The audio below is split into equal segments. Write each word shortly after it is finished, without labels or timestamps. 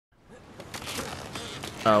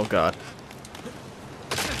Oh god.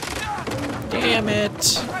 Damn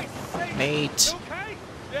it! Nate. Okay?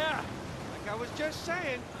 Yeah. Like I was just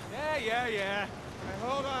saying. Yeah. Right,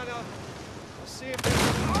 hold on. I'll see if there's...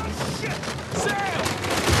 Oh, shit! Sam!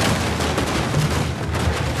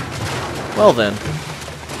 Well then. I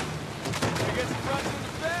guess it runs in the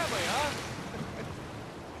family, huh?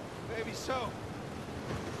 Maybe so.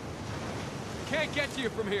 Can't get to you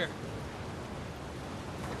from here.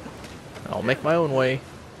 I'll make my own way.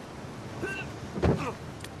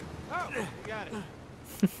 Oh, you got it.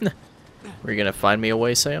 Were you gonna find me a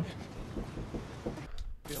way, Sam?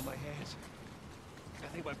 Feel my hands. I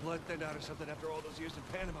think my blood thinned out or something after all those years in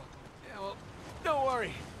Panama. Yeah, well, don't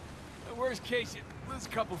worry. The worst case, you lose a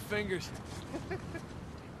couple fingers. I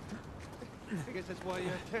guess that's why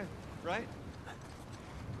you're 10, right?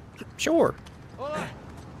 Sure. Hold on.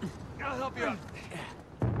 I'll help you out.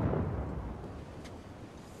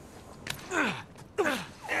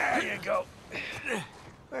 There you go.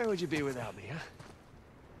 Where would you be without me, huh?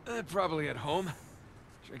 Probably at home.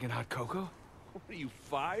 Drinking hot cocoa. What are you,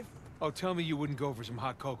 5? Oh, tell me you wouldn't go for some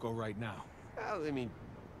hot cocoa right now. Well, I mean,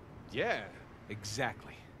 yeah.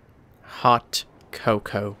 Exactly. Hot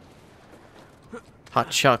cocoa. Hot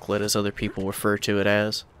chocolate, as other people refer to it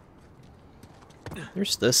as.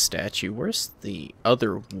 There's this statue. Where's the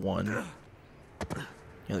other one?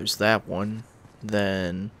 Yeah, there's that one.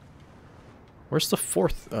 Then... where's the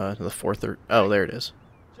fourth? Oh, there it is.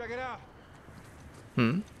 Check it out.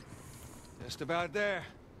 Just about there.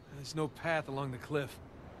 There's no path along the cliff.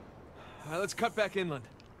 Let's cut back inland.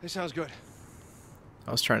 This sounds good.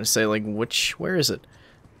 I was trying to say, like, where is it?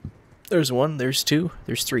 There's 1, there's 2,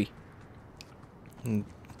 there's 3. And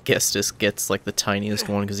guess this gets, like, the tiniest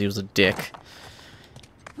one because he was a dick.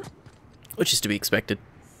 Which is to be expected.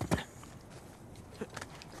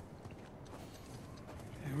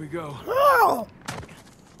 Here we go. Oh!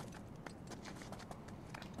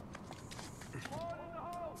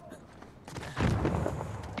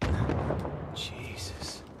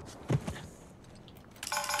 Jesus.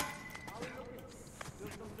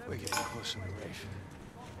 We're getting closer to Rafe.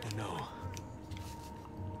 No.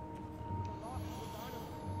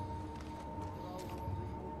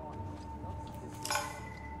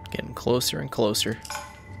 Getting closer and closer.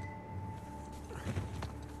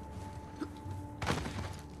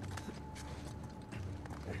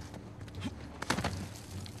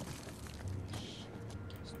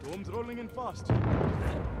 Storm's rolling in fast.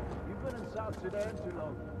 You've been in South Sudan too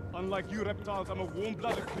long. Unlike you reptiles, I'm a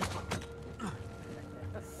warm-blooded creature.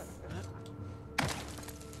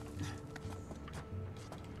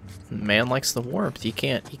 Man likes the warmth. You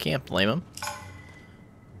can't blame him.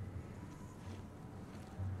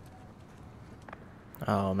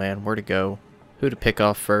 Oh man, where to go? Who to pick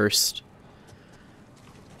off first?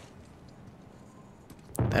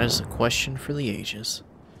 That is a question for the ages.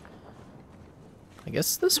 I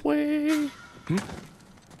guess this way.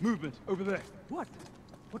 Movement over there. What?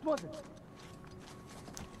 What was it?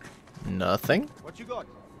 Nothing. What you got?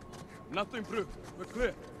 Nothing, bro. We're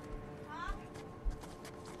clear.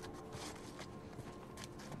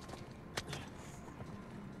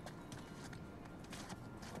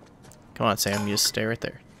 Come on, Sam. You just stay right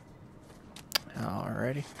there.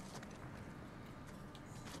 Alrighty.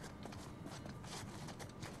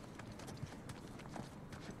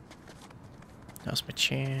 Now's my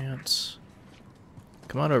chance.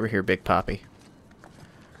 Come on over here, Big Poppy.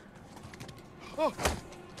 Oh.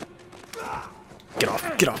 Get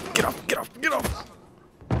off, get off, get off, get off, get off!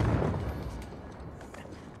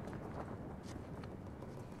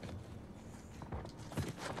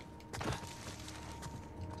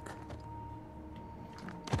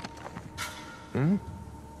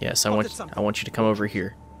 Yes, I want you to come over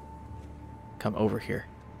here. Come over here.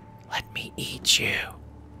 Let me eat you.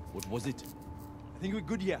 What was it? I think we're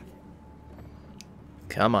good, yeah.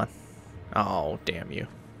 Come on. Oh, damn you.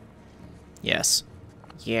 Yes.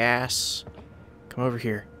 Yes. Come over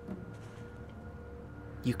here.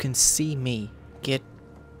 You can see me. Get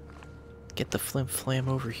the flim flam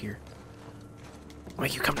over here. Why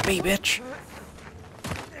you come to me, bitch?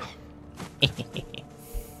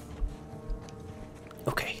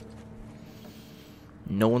 Okay.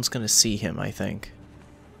 No one's gonna see him, I think.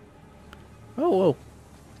 Oh,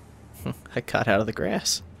 whoa. I got out of the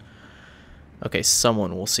grass. Okay,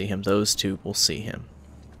 someone will see him. Those two will see him.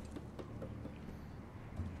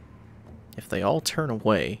 If they all turn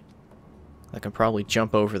away, I can probably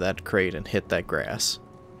jump over that crate and hit that grass.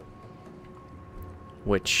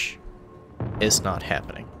 Which is not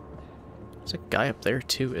happening. There's a guy up there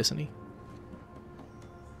too, isn't he?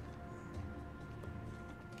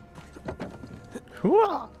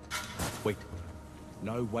 Wait.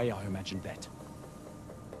 No way I imagined that.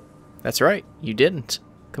 That's right, you didn't.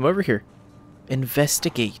 Come over here.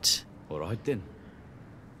 Investigate. Alright then.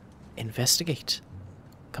 Investigate.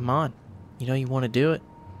 Come on. You know you want to do it.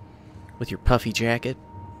 With your puffy jacket.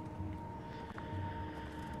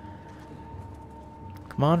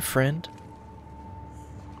 Come on, friend.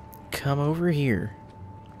 Come over here.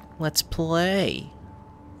 Let's play.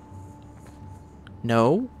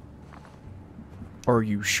 No? Are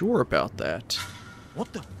you sure about that?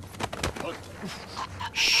 What the?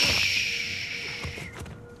 Shh.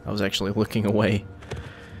 I was actually looking away.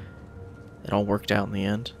 It all worked out in the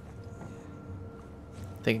end.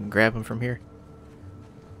 I think I can grab him from here.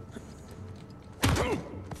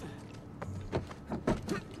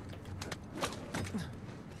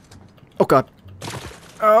 Oh god.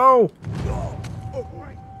 Oh!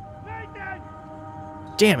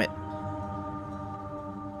 Damn it.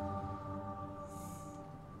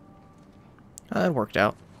 That worked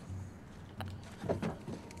out.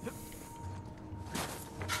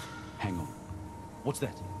 Hang on. What's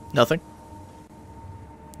that? Nothing.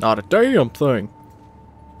 Not a damn thing.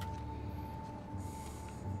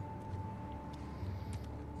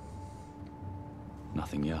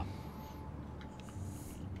 Nothing, yeah.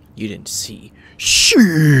 You didn't see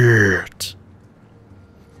shit.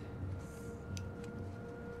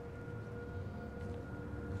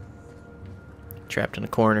 Trapped in a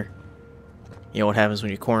corner. You know what happens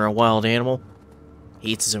when you corner a wild animal?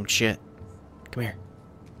 He eats his own shit. Come here.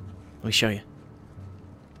 Let me show you.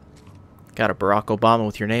 Got a Barack Obama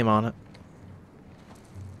with your name on it.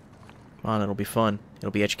 Come on, it'll be fun.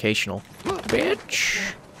 It'll be educational.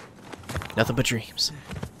 Bitch! Nothing but dreams.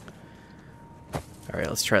 Alright,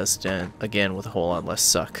 let's try this again with a whole lot less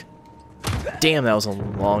suck. Damn, that was a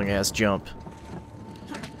long-ass jump.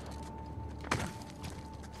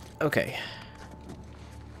 Okay.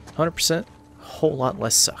 100%, whole lot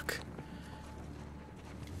less suck.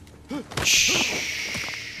 Shh.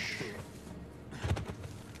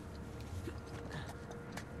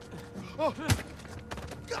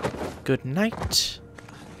 Good night.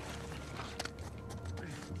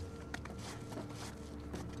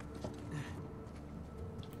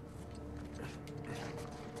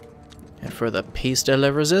 And for the piece de la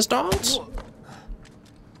resistance.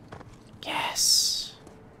 Yes.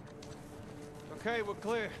 Okay, we're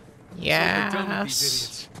clear. Yes. So we're done with these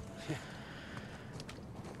idiots.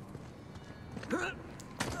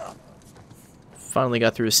 Finally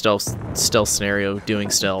got through a stealth scenario, doing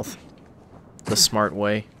stealth the smart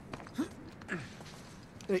way.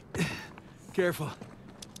 Hey, careful.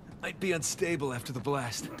 Might be unstable after the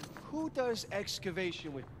blast. Who does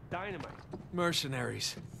excavation with dynamite?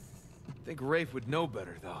 Mercenaries. Think Rafe would know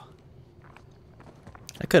better, though.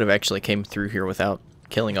 I could have actually came through here without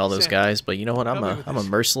killing all those guys, but you know what? I'm a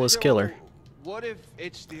merciless killer. What if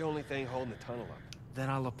it's the only thing holding the tunnel up? Then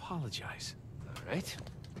I'll apologize. All right.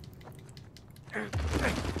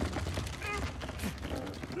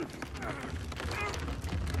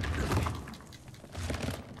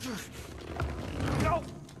 No!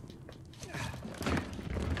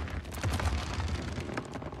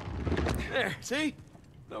 There, see?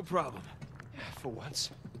 No problem. For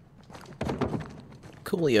once.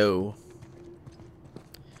 Coolio.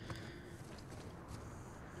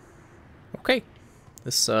 Okay.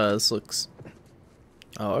 This looks...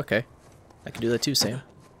 Oh, okay. I can do that too, Sam.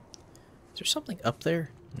 Is there something up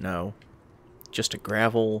there? No. Just a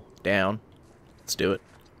gravel down. Let's do it.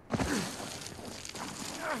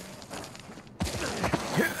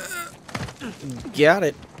 Got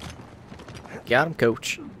it. Got him,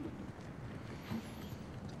 coach.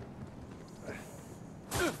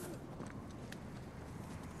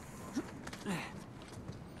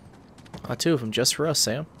 Two of them just for us,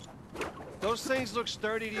 Sam. Those things look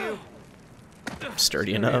sturdy to you.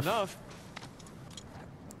 Sturdy enough.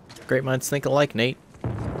 Great minds think alike, Nate.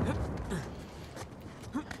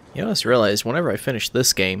 You know, I just realized whenever I finish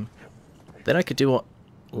this game, then I could do a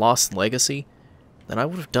Lost Legacy. Then I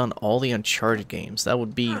would have done all the Uncharted games. That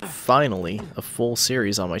would be finally a full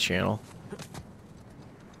series on my channel.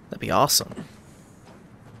 That'd be awesome.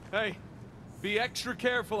 Hey, be extra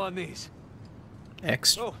careful on these.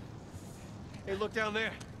 Oh, hey, look down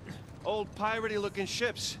there. Old piratey looking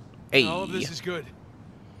ships. Hey. All of this is good.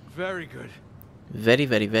 Very good. Very,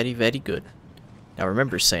 very, very, very good. Now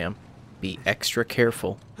remember, Sam, be extra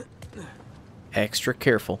careful. Extra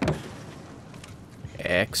careful.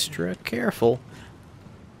 Extra careful.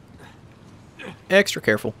 Extra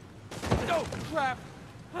careful. Oh, crap!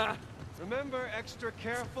 Remember, extra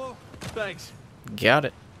careful. Thanks. Got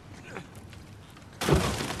it.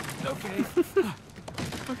 Okay.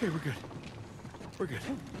 Okay, we're good. We're good.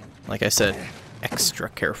 Like I said, extra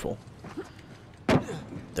careful.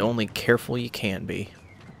 The only careful you can be.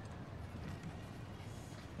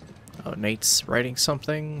 Oh, Nate's writing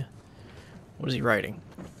something. What is he writing?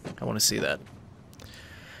 I want to see that.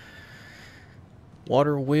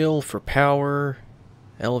 Water wheel for power.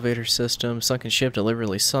 Elevator system. Sunken ship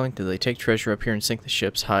deliberately sunk. Did they take treasure up here and sink the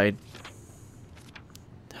ships? Hide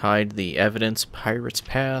the evidence. Pirate's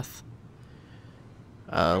path.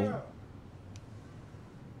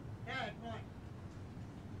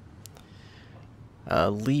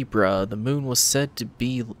 Libra. The moon was said to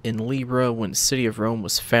be in Libra when the city of Rome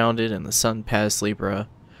was founded, and the sun passed Libra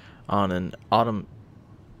on an autumn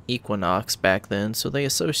equinox back then, so they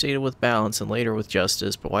associated with balance and later with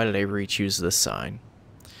justice. But why did Avery choose this sign?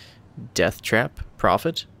 Death trap,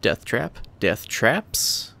 prophet, death trap, death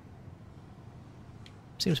traps?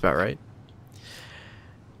 Seems about right.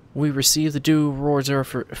 We receive the due rewards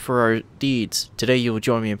for our deeds. Today you will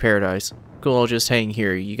join me in paradise. Cool, I'll just hang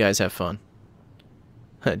here. You guys have fun.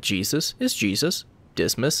 Jesus is Jesus.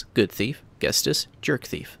 Dismas, good thief. Gestus, jerk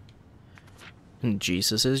thief. And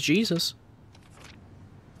Jesus is Jesus.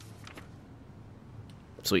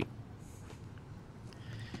 Sweet.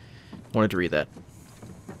 Wanted to read that.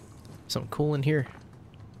 Something cool in here?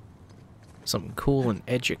 Something cool and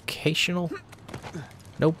educational?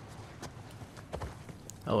 Nope.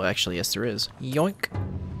 Oh, actually, yes, there is. Yoink.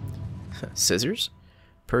 Scissors?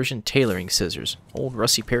 Persian tailoring scissors. Old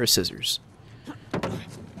rusty pair of scissors.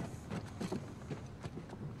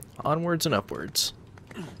 Onwards and upwards.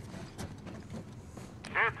 Kid,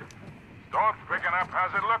 dog's picking up.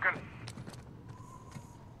 How's it looking?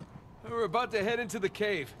 We're about to head into the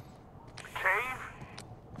cave. Cave?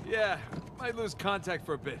 Yeah, might lose contact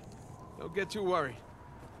for a bit. Don't get too worried.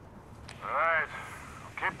 All right.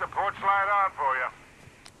 Keep the porch light on for you.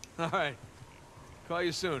 All right. Call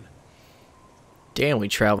you soon. Damn, we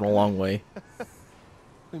traveled a long way.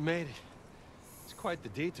 We made it. It's quite the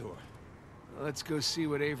detour. Let's go see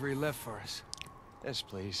what Avery left for us. Yes,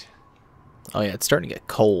 please. Oh yeah, it's starting to get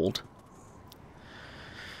cold.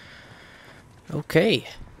 Okay,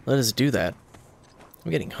 let us do that.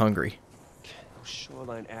 I'm getting hungry. Those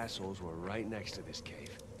shoreline assholes were right next to this cave.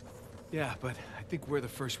 Yeah, but I think we're the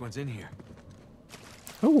first ones in here.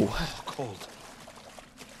 Ooh, Oh, cold.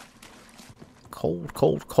 cold,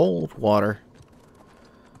 cold, cold water.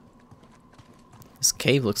 This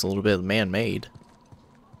cave looks a little bit man-made.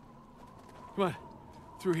 Come on,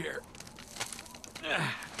 through here.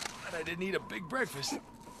 But I didn't eat a big breakfast.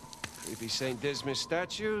 Creepy St. Dismas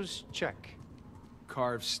statues? Check.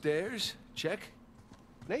 Carved stairs? Check.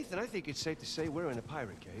 Nathan, I think it's safe to say we're in a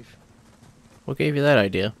pirate cave. What gave you that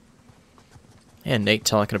idea? And Nate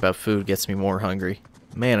talking about food gets me more hungry.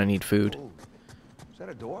 Man, I need food. Oh, is that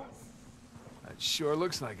a door? That sure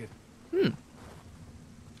looks like it.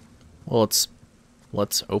 Well,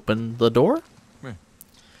 let's open the door. Here,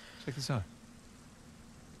 check this out.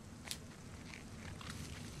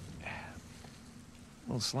 A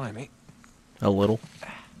little slimy. A little.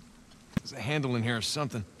 There's a handle in here or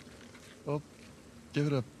something. Well, give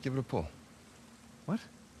it a pull. What?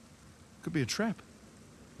 Could be a trap.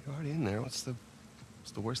 You're already in there. What's the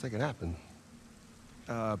worst that could happen?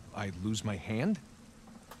 I lose my hand?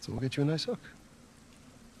 So we'll get you a nice hook.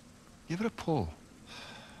 Give it a pull.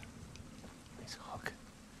 Nice hook.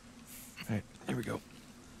 All right, here we go.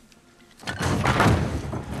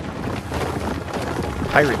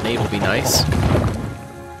 Pirate Nate will be nice.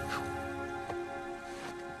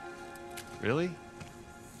 Really?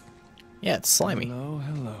 Yeah, it's slimy. Hello,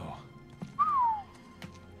 hello.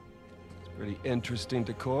 It's pretty interesting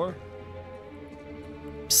decor.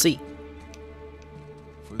 See.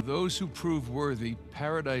 For those who prove worthy,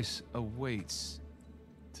 paradise awaits.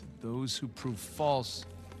 To those who prove false,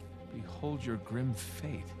 behold your grim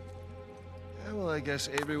fate. Yeah, well, I guess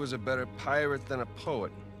Avery was a better pirate than a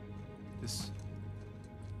poet. This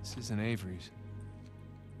isn't Avery's.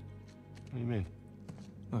 What do you mean?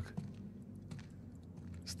 Look,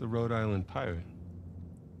 It's the Rhode Island pirate.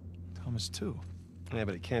 Thomas too. Yeah,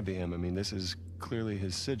 but it can't be him. I mean, this is clearly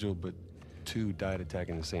his sigil, but two died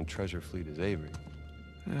attacking the same treasure fleet as Avery.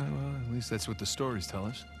 Yeah, well, at least that's what the stories tell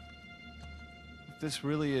us. If this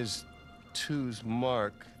really is Two's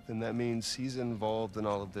mark, then that means he's involved in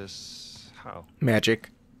all of this. How?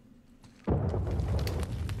 Magic.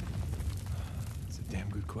 It's a damn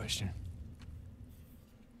good question.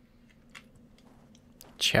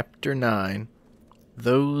 Chapter 9.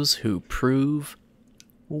 Those who prove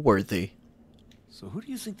worthy. So who do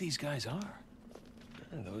you think these guys are?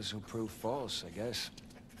 And those who prove false, I guess.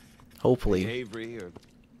 Hopefully. Avery or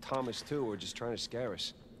Thomas too, or just trying to scare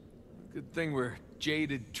us. Good thing we're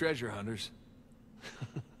jaded treasure hunters.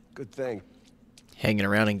 Good thing. hanging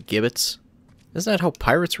around in gibbets. Isn't that how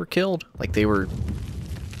pirates were killed? Like they were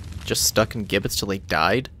just stuck in gibbets till they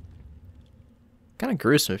died? Kind of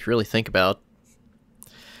gruesome if you really think about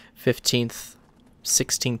 15th,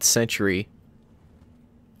 16th century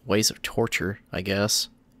ways of torture, I guess.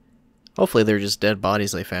 Hopefully they're just dead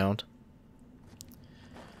bodies they found.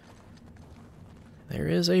 There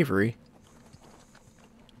is Avery.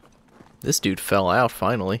 This dude fell out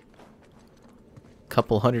finally.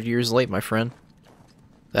 Couple 100 years late, my friend.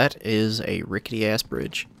 That is a rickety-ass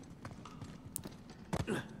bridge.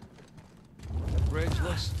 The bridge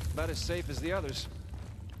looks about as safe as the others.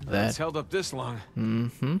 It's held up this long.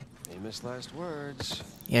 Mm-hmm. Famous last words.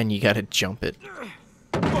 And you gotta jump it.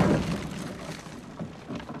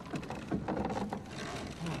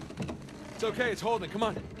 It's okay, it's holding. Come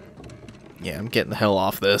on. Yeah, I'm getting the hell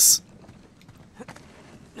off this.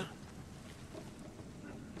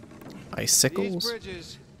 Icicles? These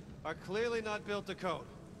bridges are clearly not built to code.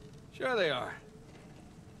 Sure they are.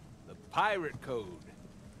 The pirate code.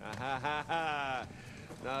 Ha ha ha ha.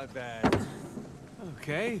 Not bad.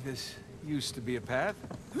 Okay, this used to be a path.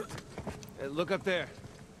 Hey, look up there.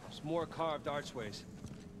 There's more carved archways.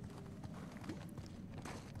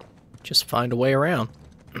 Just find a way around.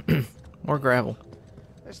 More gravel.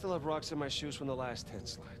 I still have rocks in my shoes from the last 10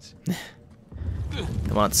 slides.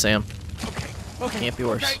 Come on, Sam. Okay. Can't be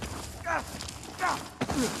worse. Okay.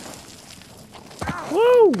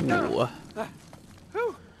 Woo!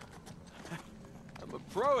 Whew. I'm a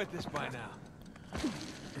pro at this by now.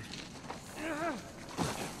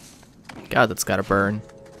 God, that's gotta burn.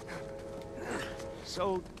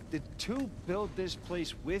 So, did two build this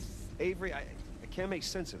place with Avery? I can't make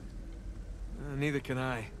sense of it. Neither can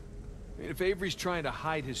I. I mean, if Avery's trying to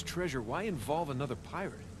hide his treasure, why involve another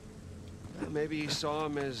pirate? Maybe he saw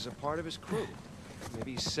him as a part of his crew.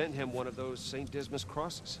 Maybe he sent him one of those St. Dismas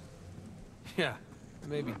crosses. Yeah,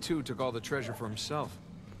 maybe two took all the treasure for himself.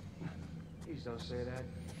 Please don't say that.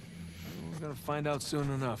 We're gonna find out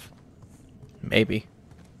soon enough. Maybe.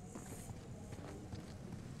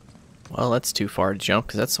 Well, that's too far to jump,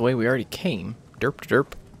 because that's the way we already came. Derp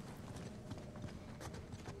derp.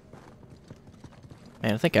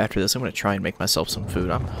 Man, I think after this I'm going to try and make myself some food.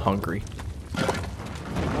 I'm hungry. No.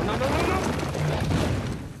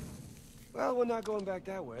 Well, we're not going back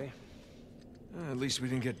that way. At least we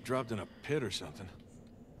didn't get dropped in a pit or something.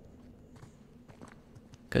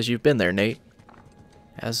 Because you've been there, Nate.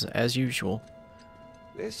 As usual.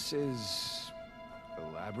 This is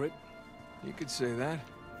elaborate. You could say that.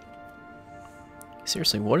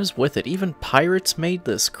 Seriously, what is with it? Even pirates made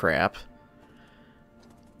this crap.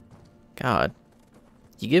 God.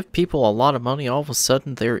 You give people a lot of money, all of a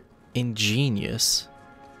sudden they're ingenious.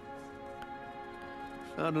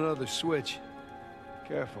 Found another switch.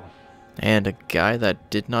 Careful. And a guy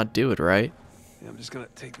that did not do it right. Yeah, I'm just gonna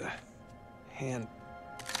take the hand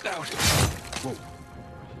out. Whoa.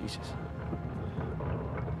 Jesus.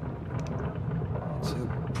 It's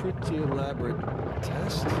a pretty elaborate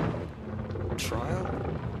test. Trial?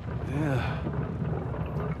 Yeah.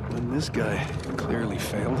 And this guy clearly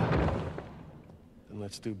failed. Then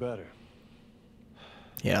let's do better.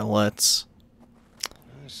 Yeah, let's.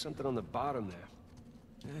 There's something on the bottom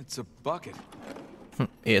there. It's a bucket.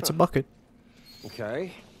 It's a bucket.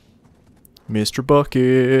 Okay. Mr.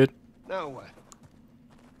 Bucket. Now what?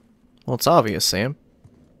 Well, it's obvious, Sam.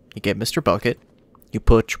 You get Mr. Bucket. You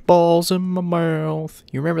put your balls in my mouth.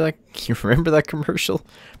 You remember that? You remember that commercial?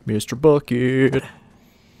 Mr. Bucket.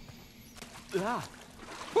 Ah.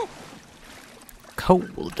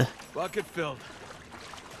 Cold. Bucket filled.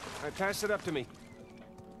 All right, pass it up to me.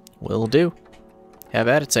 Will do. Have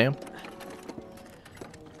at it, Sam.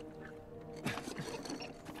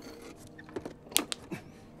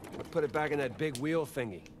 Put it back in that big wheel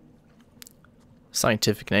thingy.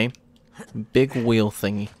 Scientific name. Big wheel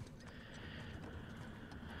thingy.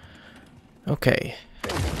 Okay.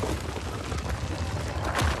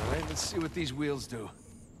 Alright, let's see what these wheels do.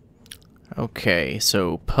 Okay,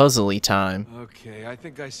 so puzzly time. Okay, I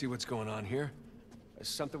think I see what's going on here.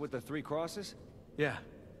 Something with the 3 crosses? Yeah.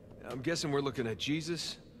 I'm guessing we're looking at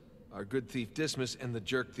Jesus, our good thief Dismas, and the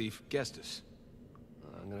jerk thief Gestus.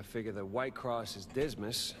 I'm gonna figure the white cross is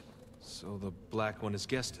Dismas. So the black one is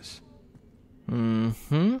Gestus.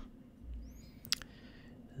 Mm-hmm.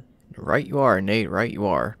 Right you are, Nate. Right you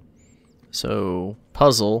are. So,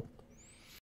 puzzle.